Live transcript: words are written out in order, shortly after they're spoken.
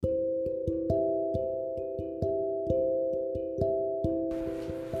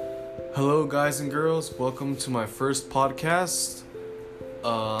Hello, guys and girls. Welcome to my first podcast.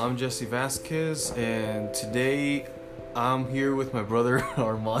 I'm Jesse Vasquez, and today I'm here with my brother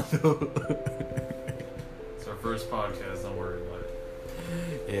Armando. It's our first podcast. Don't worry about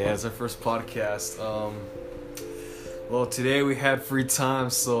it. Yeah, it's our first podcast. Well, today we had free time,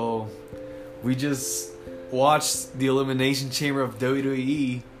 so we just watched the Elimination Chamber of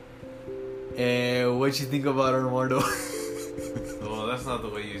WWE. And what you think about it, Armando? Well, that's not the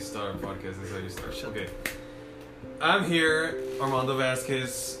way you start a podcast. That's how you start. Okay. I'm here, Armando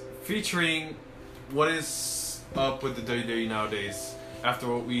Vasquez, featuring what is up with the WWE nowadays after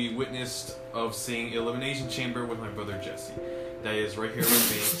what we witnessed of seeing Elimination Chamber with my brother Jesse. That is right here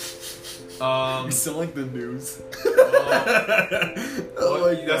with me. You sound like the news. Oh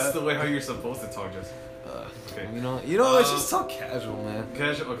my God. That's the way how you're supposed to talk, Jesse. Okay. You know, let's just talk casual, man.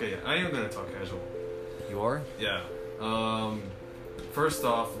 Casual. Okay, yeah, I am gonna talk casual. You are? Yeah. First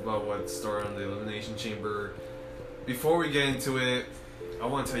off, about what started on the Elimination Chamber. Before we get into it, I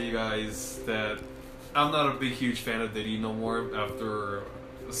want to tell you guys that I'm not a huge fan of Diddy no more after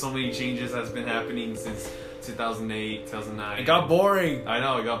so many changes has been happening since 2008, 2009. It got boring. I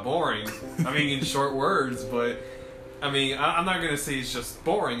know, it got boring. I mean, in short words, but I mean, I'm not going to say it's just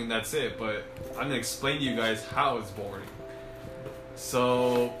boring and that's it, but I'm going to explain to you guys how it's boring.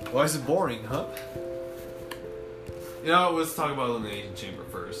 So, Why is it boring, huh? you know, let's talk about Elimination Chamber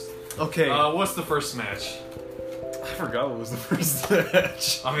first. Okay. What's the first match? I forgot what was the first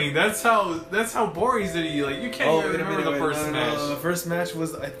match. I mean, that's how boring is it? Like, you can't even remember the first match. No, the first match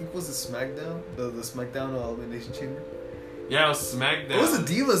was, I think, was the SmackDown, the SmackDown Elimination Chamber. Yeah, it was SmackDown. It was a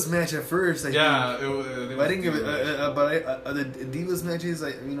Divas match at first. I think. It was But I didn't give it. The Divas matches,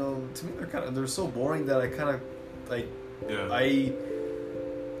 to me, they're so boring that I kind of like. Yeah.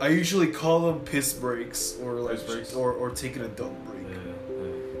 I usually call them piss breaks or like Piss breaks? or taking a dump break. Yeah.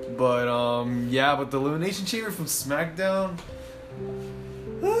 But but the Elimination Chamber from SmackDown,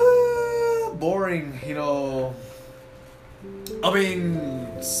 boring. You know, I mean,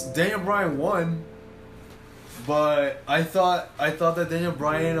 Daniel Bryan won, but I thought that Daniel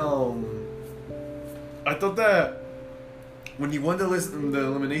Bryan, I thought that when he won the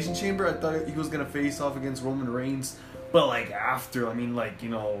Elimination Chamber, I thought he was gonna face off against Roman Reigns. But like after, I mean, like, you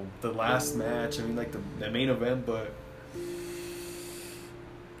know, the last match, I mean, like the main event, but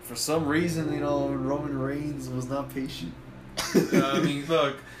for some reason, you know, Roman Reigns was not patient. I mean,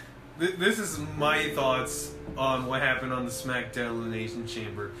 look, this is my thoughts on what happened on the SmackDown Elimination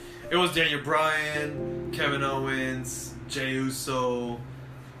Chamber. It was Daniel Bryan, Kevin Owens, Jey Uso,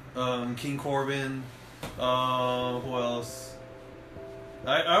 King Corbin, who else?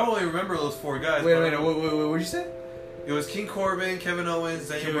 I only remember those four guys. Wait, what did you say? It was King Corbin, Kevin Owens,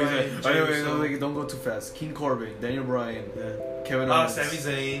 Daniel Bryan, Jey Uso. Don't go too fast. King Corbin, Daniel Bryan, Yeah. Kevin Owens, Sami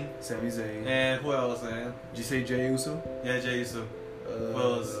Zayn. And And who else, man? did you say Jey Uso? Yeah, Jey Uso. Who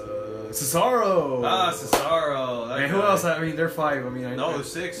else? Cesaro. Cesaro. That And who guy. else? I mean, they're five. I mean, No,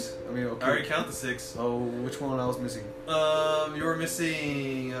 there's six. I mean, okay. I already counted six. Oh, which one I was missing? You were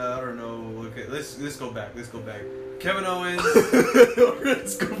missing. I don't know. Okay, let's go back. Kevin Owens.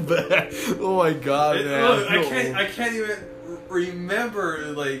 Let's go back. Oh my God, man. Look, I can't even remember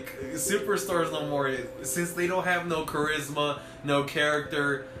like superstars no more since they don't have no charisma, no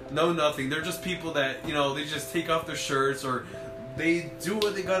character, no nothing. They're just people that, you know, they just take off their shirts or they do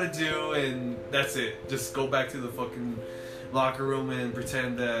what they gotta do and that's it. Just go back to the fucking locker room and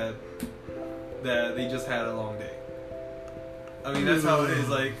pretend that they just had a long day. I mean, that's how it is.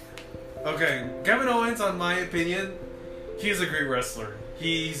 Like, okay, Kevin Owens, on my opinion, he's a great wrestler.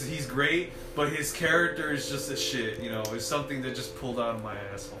 He's great, but his character is just a shit. You know, it's something that just pulled out of my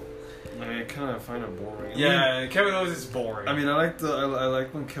asshole. I kind of find it boring. Yeah, Kevin Owens is boring. I mean, I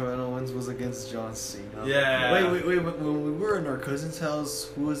like when Kevin Owens was against John Cena. Yeah. Wait. When we were in our cousin's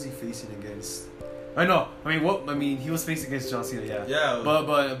house, who was he facing against? I know. I mean, he was facing against John Cena. Yeah. Yeah. But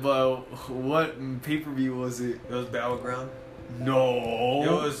what pay-per-view was it? It was Battleground. No. It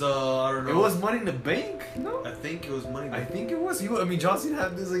was I don't know. It was Money in the Bank. No. I think it was Money. I think it was. John Cena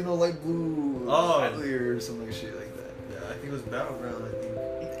had this, light blue Adler or something shit like that. Yeah, I think it was Battleground. I think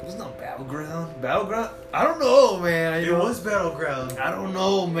It was not Battleground. Battleground? I don't know, man. it was Battleground. I don't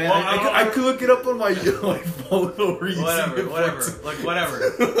know, man. Well, I could look it up on my phone or Whatever.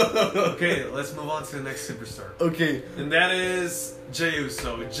 Okay, let's move on to the next superstar. Okay. And that is Jey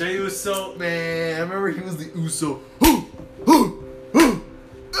Uso. Jey Uso. Man, I remember he was the Uso.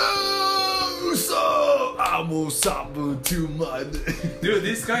 Uso! I'm Osamu to my... Dude,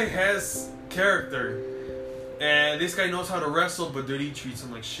 this guy has character. And this guy knows how to wrestle, but Dirty treats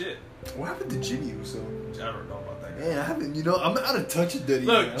him like shit. What happened to Jimmy Uso? I don't know about that guy. Man, I haven't. You know, I'm out of touch with Dirty.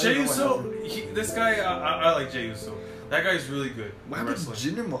 Look, Jey Uso. This guy, I like Jey Uso. That guy's really good. What happened to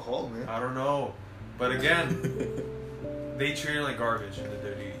Jinder Mahal, man? I don't know, but again, they treat him like garbage in the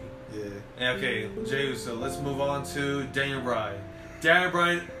Dirty. Yeah. Okay, Jey Uso. Let's move on to Daniel Bryan. Daniel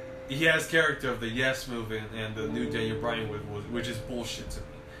Bryan, he has character of the Yes movement and the new Daniel Bryan, which is bullshit to me.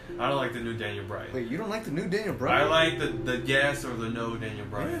 I don't like the new Daniel Bryan. Wait, you don't like the new Daniel Bryan? I like the Yes or the No Daniel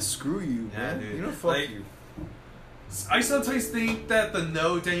Bryan. Yeah, screw you, man. dude. You know, fuck Like, you. I sometimes think that the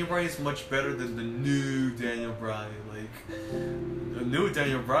No Daniel Bryan is much better than the new Daniel Bryan. Like, the new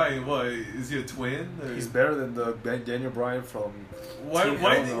Daniel Bryan, what? Is he a twin? Or? He's better than the Daniel Bryan from. Why Team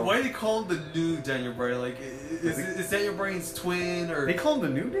Hell No. do they call him the new Daniel Bryan? Like, is Daniel Bryan's twin or? They call him the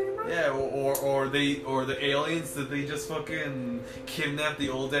new Daniel Bryan? Yeah, or the aliens, did they just fucking kidnap the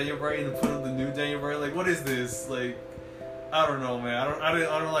old Daniel Bryan and put him the new Daniel Bryan? Like, what is this? Like, I don't know, man. I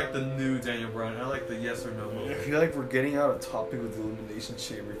don't like the new Daniel Bryan. I like the Yes or No I movie. feel like we're getting out of topic with the Elimination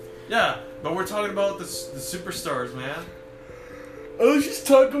Chamber. Yeah, but we're talking about the superstars, man. I was just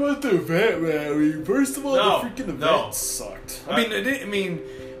talking about the event, man. I mean, first of all, No, the freaking event no. sucked. I mean,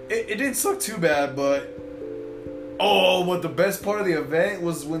 it didn't suck too bad, but but the best part of the event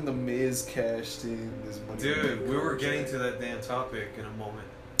was when the Miz cashed in this money. Dude, we were getting to that damn topic in a moment.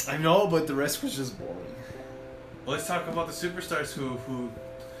 I know, but the rest was just boring. Well, let's talk about the superstars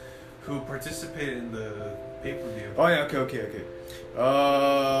who participated in the pay-per-view. Oh yeah, okay.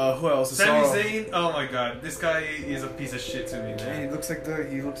 Who else? Sami Cesaro. Zayn, oh my god, this guy is a piece of shit to me, Man, man. he looks like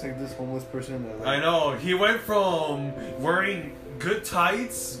this homeless person. That, like, I know, he went from wearing good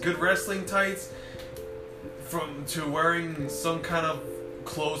tights, good wrestling tights, to wearing some kind of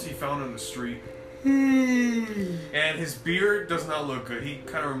clothes he found on the street. And his beard does not look good. He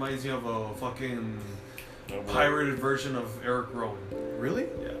kind of reminds me of a fucking pirated version of Eric Rowan. Really?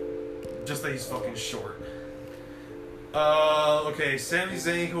 Yeah. Just that he's fucking short. Okay, Sami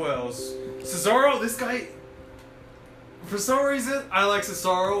Zayn, who else? Cesaro, this guy... For some reason, I like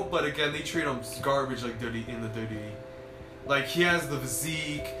Cesaro, but again, they treat him garbage like Dirty. Like, he has the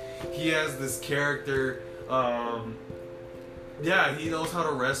physique, he has this character, yeah, he knows how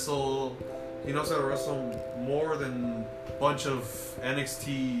to wrestle. He knows how to wrestle more than a bunch of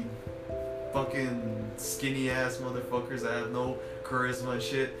NXT fucking skinny ass motherfuckers that have no charisma and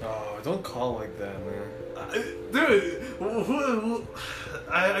shit. Oh, don't call like that, man. Dude,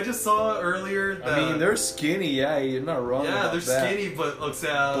 I just saw earlier that... I mean, they're skinny, yeah, you're not wrong Yeah, about they're that. skinny, but looks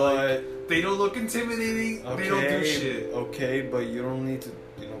But they don't look intimidating. okay, They don't do shit. Okay, but you don't need to,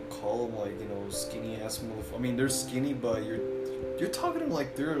 call them like, skinny ass motherfucker. I mean, they're skinny, but you're talking to them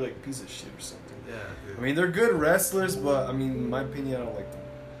like they're like a piece of shit or something. Yeah, dude. I mean, they're good wrestlers, but I mean, in my opinion, I don't like them.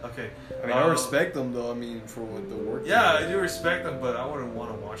 Okay. I mean, I respect them though. I mean, for what the work. Yeah, they I do respect them, but I wouldn't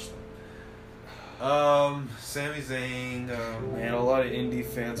want to watch them. Sami Zayn. Man, a lot of indie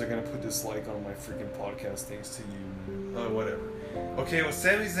fans are gonna put dislike on my freaking podcast thanks to you. Whatever. Okay, well,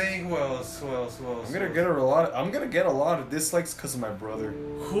 Sami Zayn. Who else? I'm gonna get a lot of dislikes because of my brother.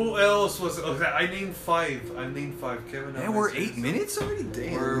 Who else was? Okay, I named five. Kevin. Man, we're 8 minutes already.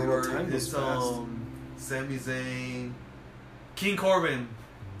 Damn, time goes fast. Sami Zayn, King Corbin.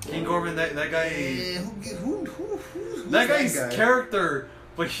 That guy. Who's that guy's guy? character,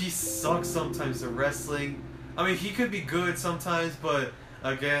 but he sucks sometimes at wrestling. I mean, he could be good sometimes, but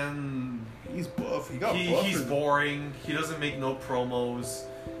again, he's buff. He's boring. He doesn't make no promos.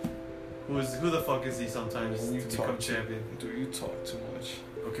 Who the fuck is he sometimes to become champion? Dude, you talk too much.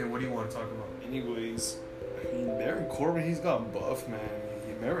 Okay, what do you want to talk about? Anyways, I mean, Baron Corbin, he's got buff, man.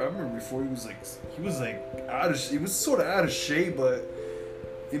 I remember before he was sort of out of shape, but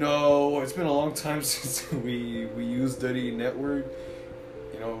it's been a long time since we used Dirty Network.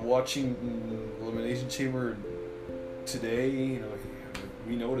 Watching Elimination Chamber today,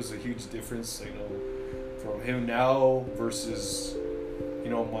 we notice a huge difference, from him now versus,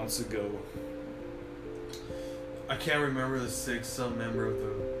 months ago. I can't remember the some member of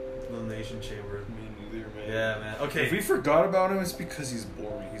the Elimination Chamber. Me neither, man. Yeah, man. Okay. If we forgot about him, it's because he's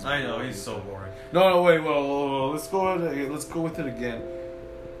boring. I know, he's so boring. No, wait, well, let's go with it again.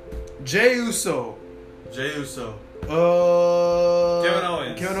 Jey Uso. Kevin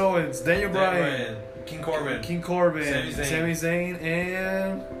Kevin Owens. Daniel Bryan. King Corbin. Sami Zayn.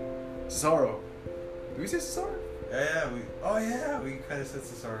 And Cesaro. Did we say Cesaro? Yeah, we kind of said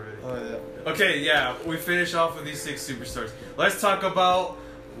Cesaro already. Oh, yeah. Okay, yeah, we finish off with these 6 superstars. Let's talk about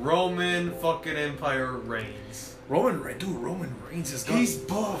Roman fucking Empire Reigns. Roman Reigns is He's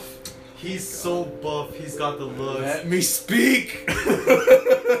buff. He's so buff. He's got the looks. Let me speak.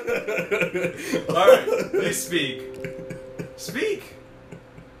 Alright, you speak. Speak.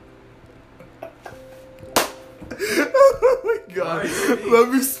 Oh my god. Alright, speak. Let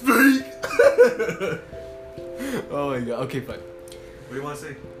me speak. Oh my god. Okay, fine. What do you want to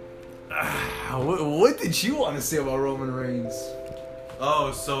say? What did you want to say about Roman Reigns?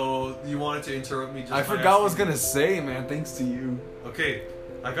 Oh, so you wanted to interrupt me just I by forgot what I was asking? gonna say, man. Thanks to you. Okay,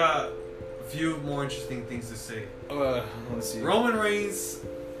 I got a few more interesting things to say. Let's see. Roman Reigns,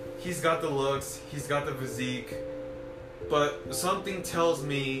 he's got the looks, he's got the physique, but something tells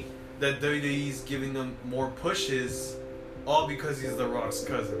me that WWE's giving him more pushes, all because he's The Rock's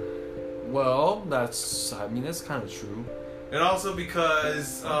cousin. Well, that's kind of true. And also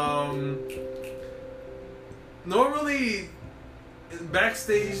because, normally,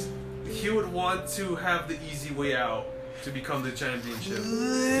 backstage, he would want to have the easy way out to become the championship. To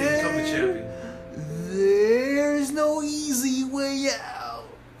become the champion. There's no easy way out.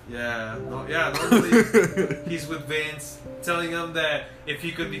 Normally he's with Vince, telling him that if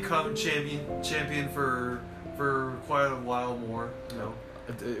he could become champion for quite a while more, you know.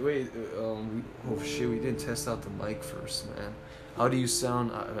 Wait, oh shit, we didn't test out the mic first, man. How do you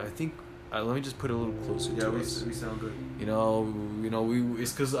sound? I think, let me just put it a little closer to us. We sound good. You know,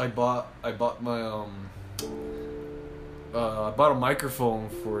 it's because I bought my I bought a microphone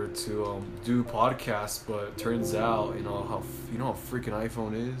to do podcasts, but it turns out how freaking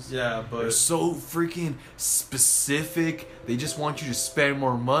iPhone is. Yeah, but They're so freaking specific. They just want you to spend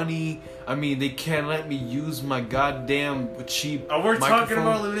more money. I mean, they can't let me use my goddamn cheap. we're talking microphone.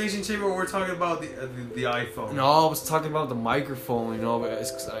 about Elimination Chamber. Or we're talking about the iPhone. No, I was talking about the microphone. But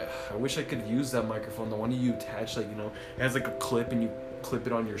it's 'cause I wish I could use that microphone. The one you attach, it has like a clip and you clip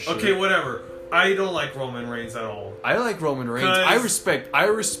it on your shirt. Okay, whatever. I don't like Roman Reigns at all. I like Roman Reigns. 'Cause- I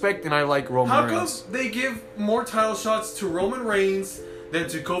respect, and I like Roman How come Reigns. they give more title shots to Roman Reigns than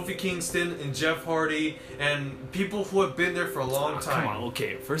to Kofi Kingston and Jeff Hardy and people who have been there for a long time? Come on,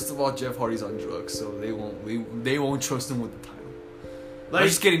 okay. First of all, Jeff Hardy's on drugs, so they won't trust him with the title. I'm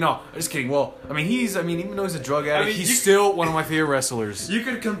just kidding. No, I'm just kidding. Well, even though he's a drug addict, he's still one of my favorite wrestlers. You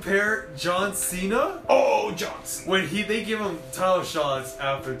could compare John Cena. Oh, Johnson. When they give him title shots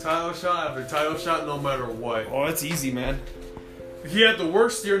after title shot after title shot, no matter what. Oh, that's easy, man. He had the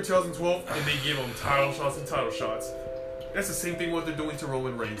worst year in 2012, and they gave him title shots and title shots. That's the same thing what they're doing to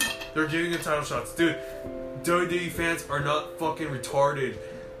Roman Reigns. They're giving him title shots. Dude, WWE fans are not fucking retarded.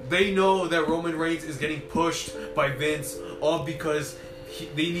 They know that Roman Reigns is getting pushed by Vince, all because he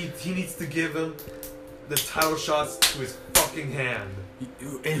needs to give him the title shots to his fucking hand.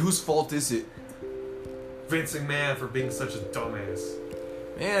 And whose fault is it? Vince McMahon for being such a dumbass.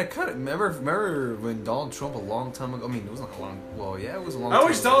 Man, I kind of remember when Donald Trump a long time ago. I mean, it wasn't a long. Well, yeah, it was a long. I time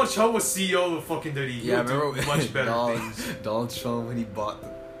wish ago. Donald Trump was CEO of fucking WWE. He Yeah, I would do remember much better things. Donald Trump when he bought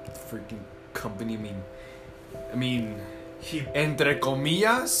the freaking company. I mean, He entre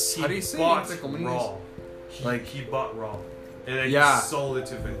comillas. How do you say bought entre comillas? Raw. He bought Raw, and then Yeah. he sold it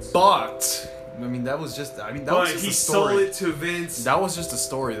to Vince. But that was just. That But was just he a story. sold it to Vince. That was just a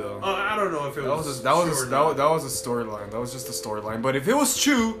story, though. I don't know if it That was. was a storyline. That was just a storyline. But if it was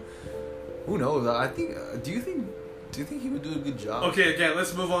true, who knows? I think. Do you think he would do a good job? Okay, again,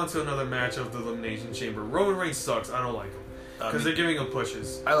 let's move on to another match of the Elimination Chamber. Roman Reigns sucks. I don't like him because they're giving him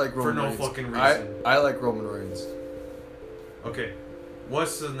pushes. I like Roman for no Reigns. fucking reason. I like Roman Reigns. Okay,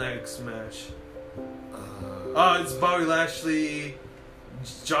 what's the next match? Uh, It's Bobby Lashley,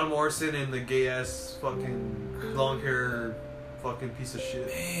 John Morrison, and the gay ass fucking long hair fucking piece of shit.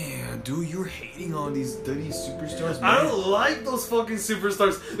 Man, dude, you're hating on these dirty superstars, man. I don't like those fucking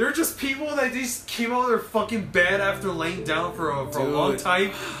superstars. They're just people that just came out of their fucking bed after laying down for a long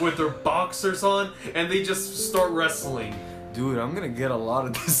time with their boxers on, and they just start wrestling. Dude, I'm gonna get a lot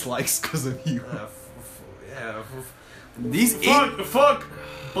of dislikes because of you. Yeah. These Fuck.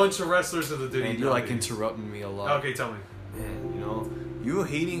 Bunch of wrestlers of the duty. Man, you're like interrupting me a lot. Okay, tell me. Man, you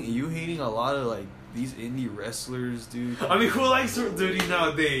hating a lot of like these indie wrestlers, dude. I mean, who likes duty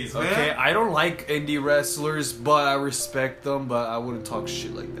nowadays, man? Okay, I don't like indie wrestlers, but I respect them. But I wouldn't talk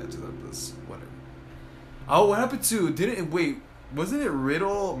shit like that to them. That's whatever. Oh, what happened to? Wasn't it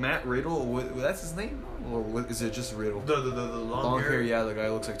Riddle? Matt Riddle? That's his name? Or is it just Riddle? The long hair. Yeah, the guy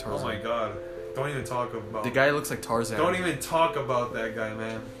looks like Tarzan. Oh my god! Don't even talk about. The guy looks like Tarzan. Don't even talk about that guy,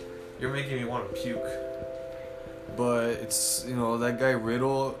 man. You're making me want to puke. But it's that guy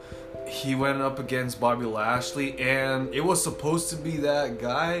Riddle. He went up against Bobby Lashley, and it was supposed to be that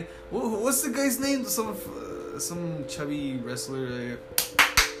guy. What's the guy's name? Some chubby wrestler.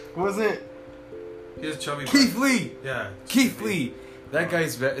 What was it? He's chubby. Keith Lee. Yeah. Keith Lee. That guy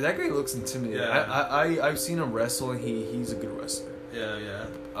looks intimidating. Yeah. I've seen him wrestle, and he's a good wrestler. Yeah.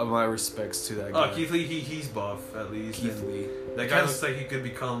 My respects to that guy. Oh, Keith Lee, he's buff at least. Keith Lee. That guy looks like he could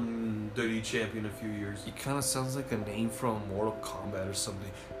become WWE champion in a few years. He kind of sounds like a name from Mortal Kombat or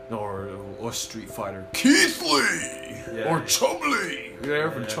something. Or Street Fighter. Keith Lee! Yeah. Or Chum Lee! Yeah,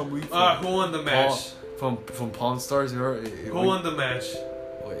 from Chum Lee. Who won the match? From Pawn Stars. Who won the match?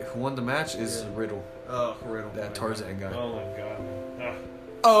 Wait, who won the match is Riddle. Oh, Riddle. That Tarzan guy. Oh my god, man.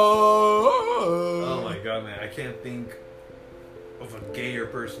 Oh my god, man. I can't think of a gayer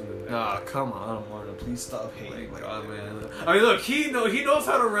person than that. Come on, Marlon. Please stop hating. Oh my god, man. I mean, look, he knows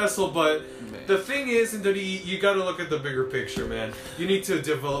how to wrestle, but the thing is, in WWE, you gotta look at the bigger picture, man. You need to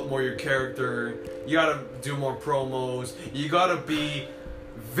develop more your character. You gotta do more promos. You gotta be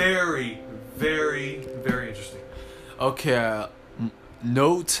very, very, very interesting. Okay,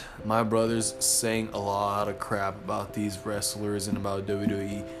 note my brother's saying a lot of crap about these wrestlers and about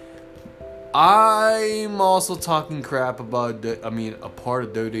WWE. I'm also talking crap about a part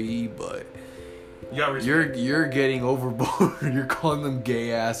of WWE, but you're getting overboard. You're calling them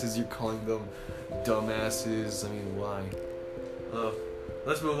gay asses. You're calling them dumbasses. I mean, why?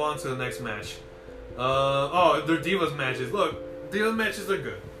 Let's move on to the next match. They're Divas matches. Look, Divas matches are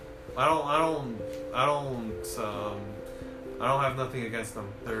good. I don't have nothing against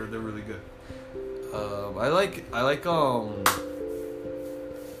them. They're really good. I like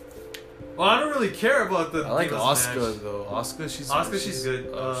Well, I don't really care about the. I like Divas Asuka match. though. Asuka, she's good.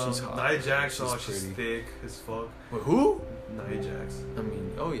 She's hot. Nia Jax, she's pretty. thick as fuck. Wait, who? Nia Jax. I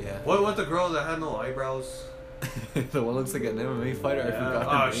mean, oh yeah. What the girl that had no eyebrows? The one looks like an MMA fighter. Yeah. I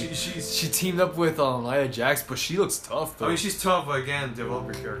forgot. She teamed up with Nia Jax, but she looks tough though. I mean, she's tough, but again, develop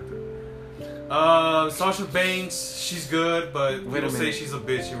your character. Sasha Banks, she's good, but people say she's a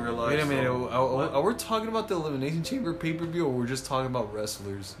bitch in real life. Wait a minute, are we talking about the Elimination Chamber pay-per-view, or we're just talking about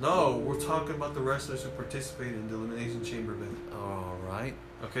wrestlers? No, we're talking about the wrestlers who participated in the Elimination Chamber event. Alright.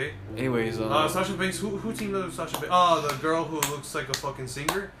 Okay. Anyways, Sasha Banks, who teamed up with Sasha Banks? Oh, the girl who looks like a fucking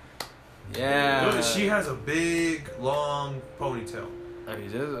singer? Yeah. She has a big, long ponytail.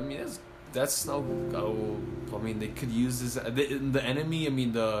 That's no. They could use this. The enemy.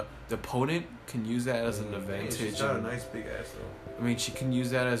 The opponent can use that as an advantage. She's got a nice big ass though. She can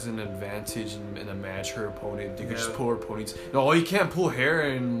use that as an advantage in a match. Her opponent. You can just pull her ponytail. No, you can't pull hair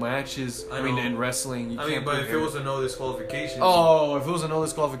in matches. In wrestling. But if it was a no disqualification. Oh, if it was a no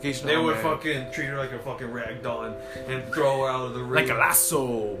disqualification, they would fucking treat her like a fucking rag doll and throw her out of the ring. Like a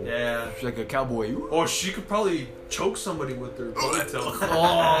lasso. Yeah. Like a cowboy. Or she could probably choke somebody with her ponytail.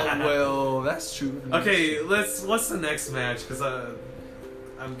 Oh, well, that's true. Okay, what's the next match? Because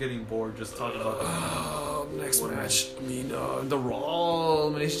I'm getting bored just talking about next match. The Raw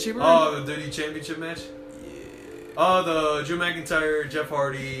Elimination Chamber? Oh, the Dirty Championship match? Yeah. Oh, the Drew McIntyre, Jeff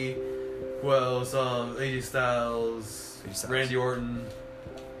Hardy, who else? AJ Styles, Randy Orton,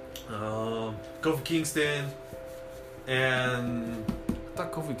 Kofi Kingston, and... I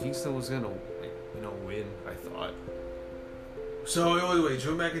thought Kofi Kingston was gonna, win, I thought. So, wait,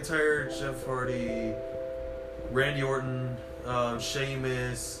 Drew McIntyre, Jeff Hardy, Randy Orton,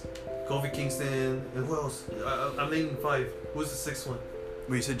 Sheamus, Kofi Kingston, and who else? I'm naming 5. Who's the 6th one?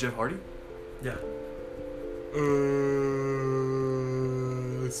 Wait, you said Jeff Hardy? Yeah.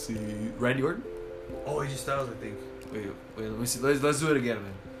 Let's see. Randy Orton? Oh, AJ Styles, I think. Wait, let me see. Let's do it again,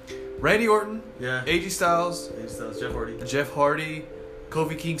 man. Randy Orton. Yeah. AJ Styles. Jeff Hardy.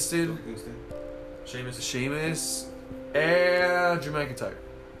 Kofi Kingston. Sheamus. And Drew McIntyre.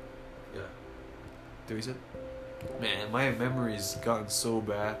 Yeah. Did we say? Man, my memory's gotten so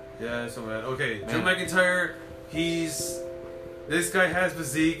bad. Yeah, it's so bad. Okay, man. Drew McIntyre, this guy has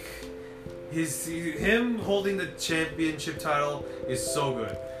physique. Him holding the championship title is so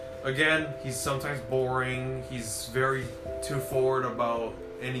good. Again, he's sometimes boring. He's very too forward about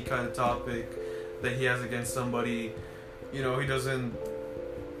any kind of topic that he has against somebody. He doesn't.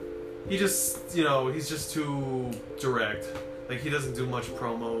 He's just too direct. Like, he doesn't do much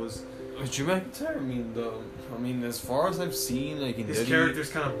promos. Drew McIntyre, as far as I've seen, his character's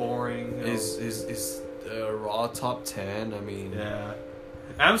kind of boring. Is Raw top 10. Yeah.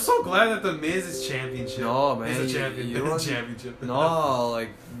 I'm so glad that the Miz is championship. No, man, he's a champion. Championship. No,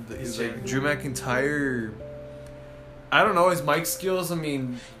 Drew McIntyre. I don't know his mic skills. As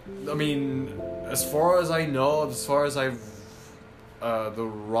far as I know, as far as I've the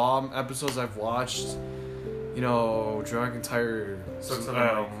Raw episodes I've watched, Drew McIntyre,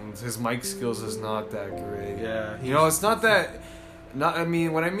 his mic skills is not that great. Yeah. It's not that.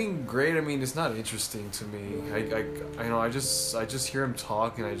 When I mean great, it's not interesting to me. I just hear him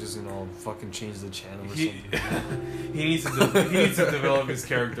talk and I just fucking change the channel or something. he needs to develop his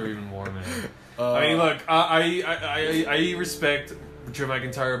character even more, man. Look, I respect Drew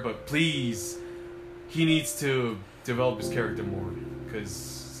McIntyre, but please, he needs to develop his character more,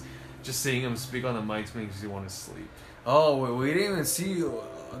 because just seeing him speak on the mics makes you want to sleep. Oh, we didn't even see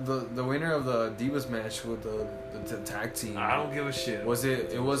the winner of the Divas match with the tag team. I don't give a shit. Was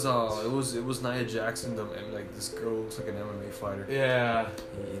it? It was Nia Jackson. Like this girl looks like an MMA fighter. Yeah.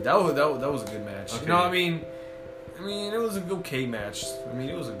 That was a good match. Okay. No, I mean, it was a okay match. I mean,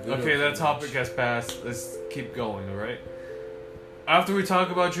 it was a good. Okay, that topic has passed. Let's keep going. All right. After we talk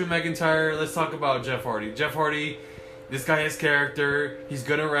about Drew McIntyre, let's talk about Jeff Hardy. Jeff Hardy, this guy has character. He's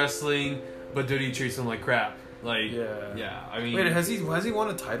good at wrestling, but dude, he treats him like crap. Like, yeah. I mean, wait, has he won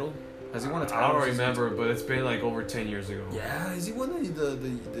a title? Has he won a title? I don't remember, but it's been like over 10 years ago. Yeah, has he won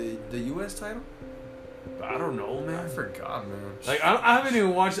the U.S. title? I don't know, man. I forgot, man. Like, I haven't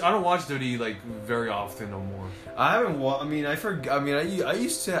even watched. I don't watch Duty like very often no more. I haven't I mean, I forgot. I mean, I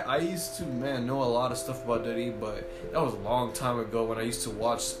used to man know a lot of stuff about Diddy, but that was a long time ago when I used to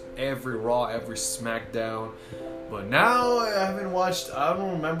watch every Raw, every SmackDown. But now I haven't watched. I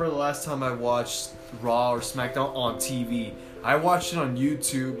don't remember the last time I watched Raw or SmackDown on TV. I watched it on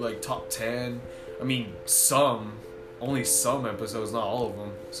YouTube, like top 10. I mean, only some episodes, not all of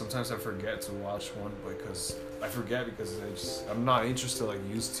them. Sometimes I forget to watch one because I'm not interested like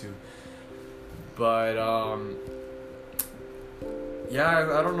used to. But yeah,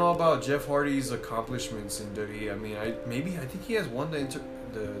 I don't know about Jeff Hardy's accomplishments in WWE. I mean, I think he has won the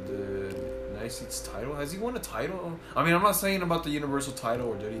United States title. Has he won a title? I mean, I'm not saying about the Universal title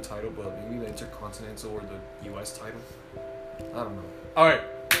or WWE title, but maybe the Intercontinental or the US title. I don't know. All right,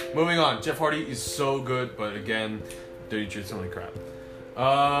 moving on. Jeff Hardy is so good, but again, dirty treats him like crap.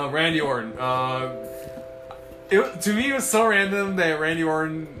 Randy Orton. To me, it was so random that Randy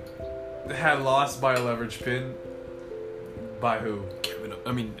Orton had lost by a leverage pin. By who? Kevin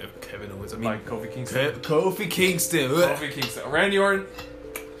Owens. By Kofi Kingston. Kofi Kingston. Kofi Kingston. Randy Orton.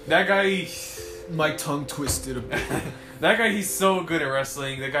 That guy. My tongue twisted a bit. That guy, he's so good at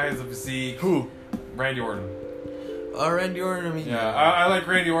wrestling. That guy has a physique. Who? Randy Orton. Randy Orton. I mean, yeah. I like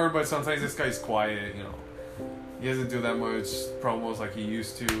Randy Orton, but sometimes this guy's quiet. You know, he doesn't do that much promos like he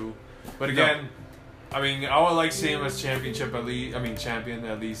used to. But again, no. I mean, I would like to see him as champion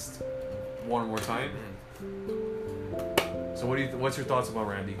at least one more time. So what's your thoughts about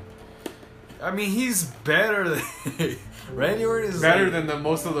Randy? I mean, he's better than Randy Orton is better like, than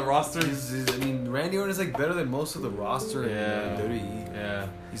most of the roster. I mean, Randy Orton is like better than most of the roster in WWE. Yeah,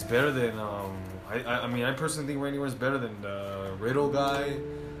 he's better than I mean, I personally think Randy Orton is better than the Riddle guy.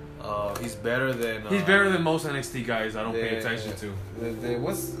 He's better than most NXT guys. I don't pay attention to.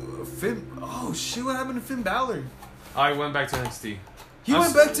 What's Finn? Oh shit! What happened to Finn Balor? I went back to NXT. He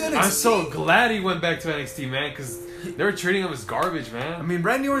went back to NXT. I'm so glad he went back to NXT, man, because they were treating him as garbage, man. I mean,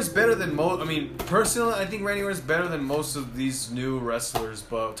 Randy Orton's better than most. I mean, personally, I think Randy Orton's better than most of these new wrestlers.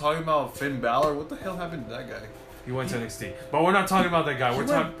 But talking about Finn Balor, what the hell happened to that guy? He went to NXT, but we're not talking about that guy. We're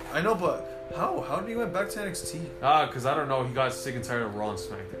talking. I know, but how? How did he went back to NXT? Because I don't know. He got sick and tired of Raw and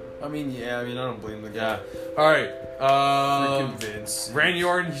SmackDown. I mean, I don't blame the guy. Yeah. All right. Freaking Vince. Randy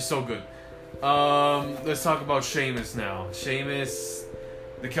Orton, he's so good. Let's talk about Sheamus now. Sheamus,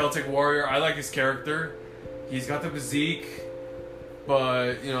 the Celtic Warrior. I like his character. He's got the physique,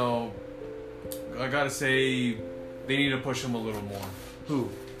 but you know, I gotta say, they need to push him a little more. Who?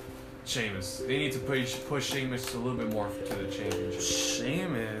 Sheamus. They need to push Sheamus a little bit more to the championship.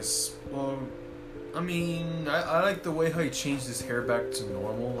 Sheamus. Well, I mean, I like the way how he changed his hair back to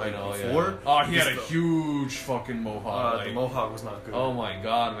normal. Like before. Yeah. Oh, he had a huge fucking mohawk. The mohawk was not good. Oh my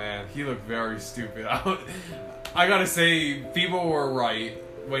god, man, he looked very stupid. I gotta say, people were right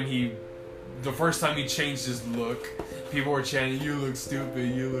when the first time he changed his look. People were chanting, "You look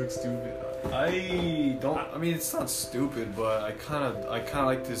stupid. You look stupid." I mean, it's not stupid, but I kind of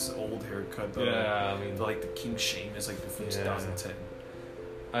like this old haircut though. Yeah, I mean, like the King Sheamus, like before 2010.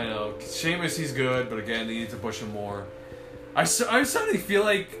 I know Sheamus, he's good, but again, they need to push him more. I suddenly feel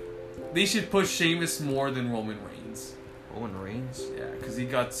like they should push Sheamus more than Roman Reigns. Roman Reigns? Yeah, because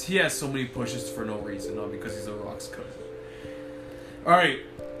he has so many pushes for no reason, not because he's a Rock's cousin. All right,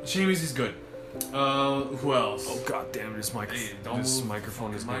 Sheamus is good. Who else? Oh god damn it! This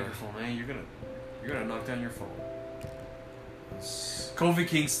microphone is microphone, man. You're gonna knock down your phone. Kofi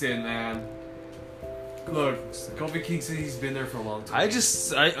Kingston, man. Look, Kofi Kingston, he's been there for a long time.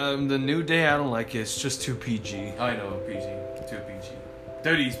 The New Day, I don't like it. It's just too PG. I know, PG. Too PG.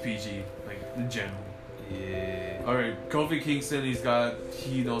 Dirty's PG, like, in general. Yeah. Alright, Kofi Kingston,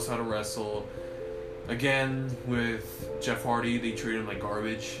 he knows how to wrestle. Again, with Jeff Hardy, they treat him like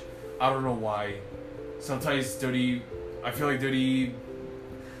garbage. I don't know why. Sometimes I feel like Dirty,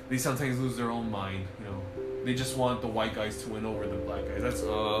 they sometimes lose their own mind, you know. they just want the white guys to win over the black guys. That's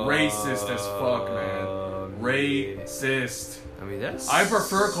racist as fuck, man. Racist. I mean, that's... I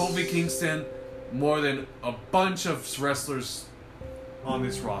prefer Kofi Kingston more than a bunch of wrestlers on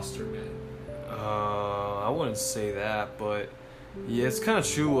this roster, man. I wouldn't say that, but yeah, it's kind of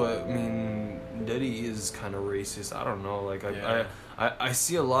true. I mean, Daddy is kind of racist. I don't know. Like, I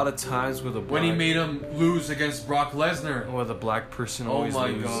see a lot of times with when he made him lose against Brock Lesnar. Or the black person Oh always my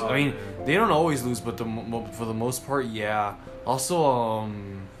lose. God, I mean, man. they don't always lose, but for the most part, yeah. Also,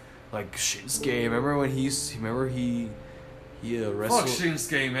 like Shinsuke. Remember when he wrestled? Fuck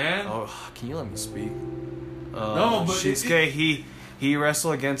Shinsuke, man. Oh, can you let me speak? No, but Shinsuke, he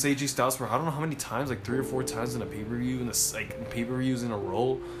wrestled against AJ Styles for I don't know how many times, like 3 or 4 times in a pay-per-view, pay-per-views in a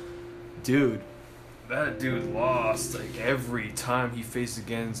row. Dude, that dude lost like every time he faced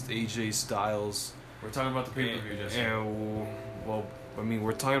against AJ Styles. We're talking about the pay-per-view, just. And, well, I mean,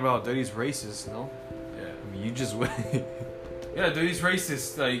 we're talking about Daddy's racist, no? Yeah. I mean, you just Yeah, dude, he's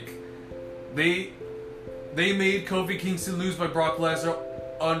racist. Like, they made Kofi Kingston lose by Brock Lesnar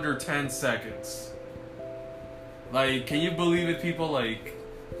under 10 seconds. Like, can you believe it, people? Like,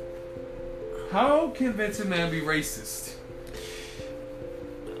 how can Vince McMahon be racist?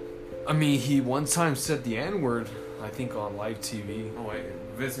 I mean, he one time said the N-word, I think, on live TV. Oh wait,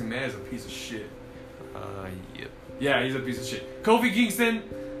 Vince McMahon is a piece of shit. Yep. Yeah, he's a piece of shit. Kofi Kingston,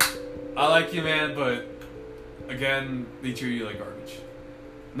 I like you, man, but again, they treat you like garbage.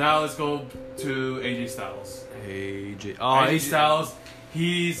 Now let's go to AJ Styles. AJ. AJ Styles,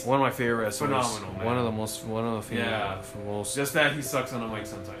 he's one of my favorite wrestlers. phenomenal, man. One of the favorite. Yeah. Most. just that he sucks on the mic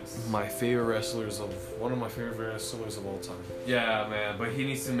sometimes. One of my favorite wrestlers of all time. Yeah, man, but he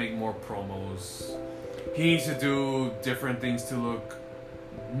needs to make more promos. He needs to do different things to look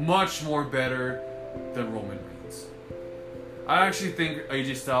much more better than Roman Reigns. I actually think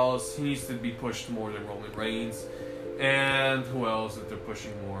AJ Styles, he needs to be pushed more than Roman Reigns. And who else that they're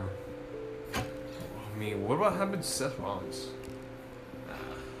pushing more? I mean, what about happened to Seth Rollins?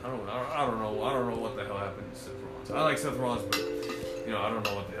 I don't know what the hell happened to Seth Rollins. I like Seth Rollins, but I don't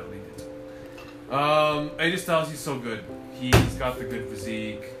know what the hell they did to him. AJ Styles, he's so good. He's got the good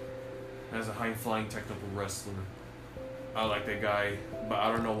physique. As a high-flying technical wrestler. I like that guy, but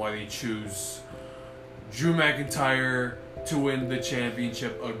I don't know why they choose Drew McIntyre to win the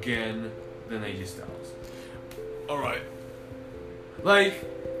championship again than AJ Styles. Alright.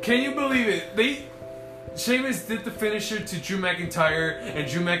 Like, can you believe it? Sheamus did the finisher to Drew McIntyre, and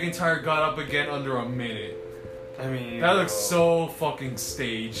Drew McIntyre got up again under a minute. I mean, That looks so fucking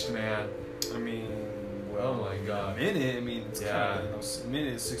staged, man. I mean, Oh my God. A minute. I mean, it's Yeah. kind of a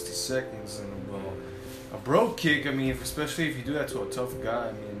minute, 60 seconds, and a bro kick. I mean, especially if you do that to a tough guy.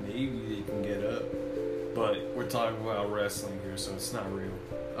 I mean, maybe they can get up. But we're talking about wrestling here, so it's not real.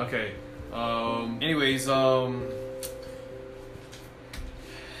 Okay. Anyways, I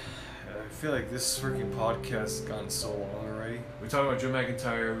feel like this freaking podcast has gotten so long already. We talk about Drew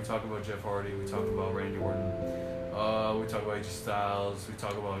McIntyre, we talk about Jeff Hardy, we talk about Randy Orton, we talk about AJ Styles, we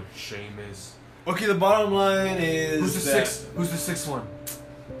talk about Sheamus. Okay, the bottom line is Who's the that- sixth? Who's the sixth one?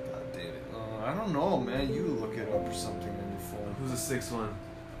 God damn it. I don't know, man. You look it up or something on your phone. Who's the sixth one?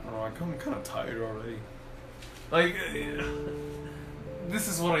 I'm kind of tired already. Like, this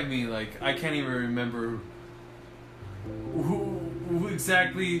is what I mean. Like, I can't even remember who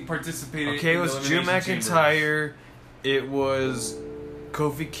exactly participated. Okay, it in was the Drew Elimination Chamber. McIntyre. It was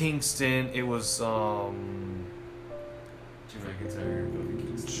Kofi Kingston. It was Drew McIntyre, Kofi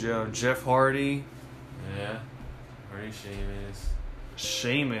Kingston. Jeff Hardy. Yeah. Hardy, Sheamus.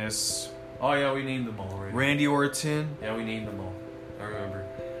 Sheamus. Oh yeah, we named them all already. Randy Orton. Yeah, we named them all. I remember.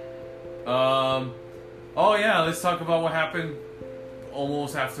 Oh yeah, let's talk about what happened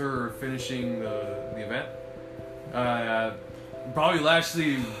almost after finishing the event. Bobby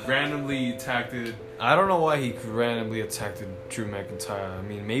Lashley randomly attacked it. I don't know why he randomly attacked Drew McIntyre. I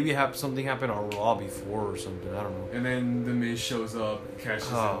mean, maybe something happened on Raw before or something. I don't know. And then the Miz shows up, and cashes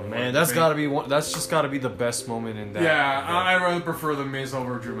Oh in. man, that's gotta be one. That's just gotta be the best moment in that. Yeah, event. I rather prefer the Miz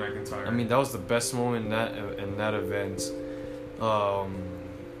over Drew McIntyre. I mean, that was the best moment in that event.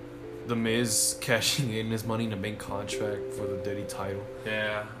 The Miz cashing in his Money in the Bank contract for the Diddy title.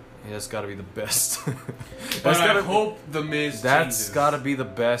 yeah. Yeah, that's gotta be the best. But I hope the Miz That's changes. gotta be the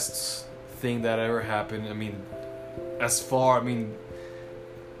best thing that ever happened. I mean, as far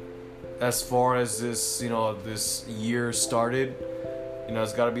as this, this year started,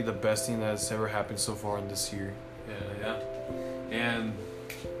 it's gotta be the best thing that's ever happened so far in this year. Yeah. And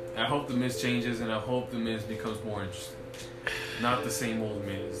I hope the Miz changes, and I hope the Miz becomes more interesting. Not the same old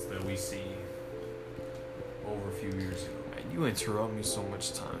Miz that we see over a few years ago. Man, you interrupt me so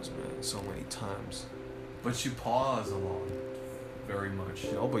much times, man. So many times. But you pause a lot. Very much.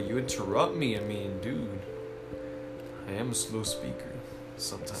 No, but you interrupt me. I mean, dude, I am a slow speaker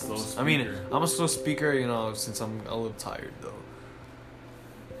sometimes. Slow I mean, speaker. I'm a slow speaker, you know, since I'm a little tired though.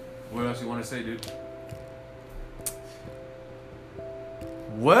 What else you want to say, dude?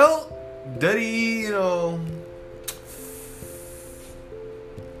 Well, Daddy, you know,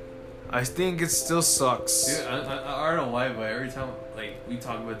 I think it still sucks. Dude, I don't know why, but every time like we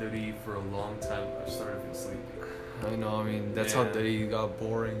talk about WWE for a long time, I started to feel sleepy. I know, I mean, that's how Yeah. Daddy got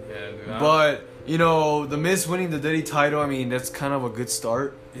boring. Yeah, dude. But, you know, The Miz winning the Daddy title, I mean, that's kind of a good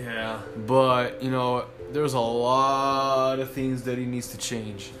start. yeah. But, you know, there's a lot of things that he needs to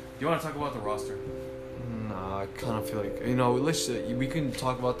change. Do you want to talk about the roster? Nah, I kind of feel like, you know, we can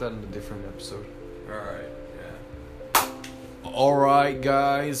talk about that in a different episode. All right. Yeah. Alright,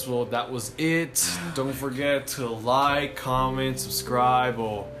 guys, well, that was it. Don't forget to like, comment, subscribe,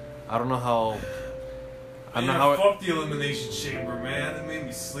 or I don't know how. I don't know how. Fuck the Elimination Chamber, man. It made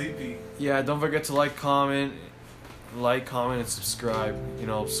me sleepy. Yeah, don't forget to like, comment, and subscribe. You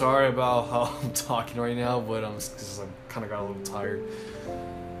know, sorry about how I'm talking right now, but I'm kind of got a little tired.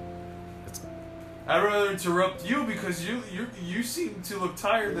 I'd rather interrupt you because you seem to look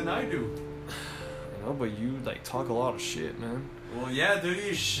tired than I do. You know, but you like talk a lot of shit, man. Well, yeah, there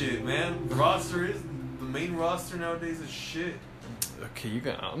is shit, man. The main roster nowadays is shit. Okay,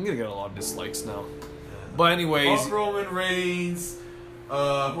 I'm gonna get a lot of dislikes now. But anyways, Fuck Roman Reigns. Who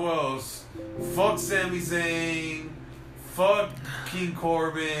else? Fuck Sami Zayn. Fuck King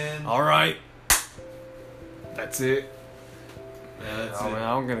Corbin. all right, that's it. Yeah, that's Oh, it. man,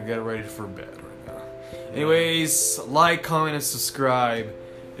 I'm gonna get ready for bed right now. Anyways, like, comment, and subscribe.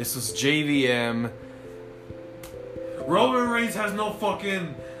 This was JVM. Roman Reigns has no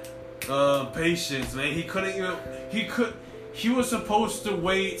fucking patience, man. He couldn't even. He was supposed to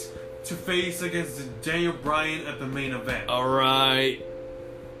wait to face against Daniel Bryan at the main event. All right.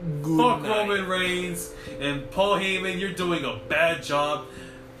 Good Fuck night. Roman Reigns and Paul Heyman. You're doing a bad job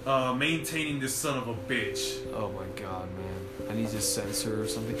maintaining this son of a bitch. Oh my god, man. I need to censor or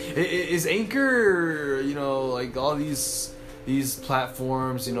something. Is Anchor, you know, like all these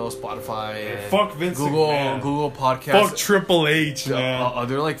platforms, you know, Spotify and Fuck Vince McMahon. Google Podcasts. Fuck Triple H, man. Are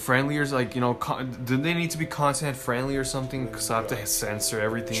they like friendly or like, you know, do they need to be content friendly or something? Because I have to censor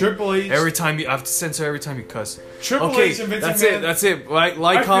everything. Triple H. I have to censor every time you cuss. Triple Okay, H and Vince that's McMahon. it. That's it. Like,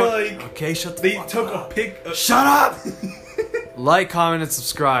 I comment. feel like Okay, shut the They fuck took up. a pic. Shut up! Like, comment, and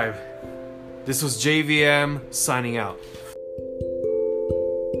subscribe. This was JVM signing out.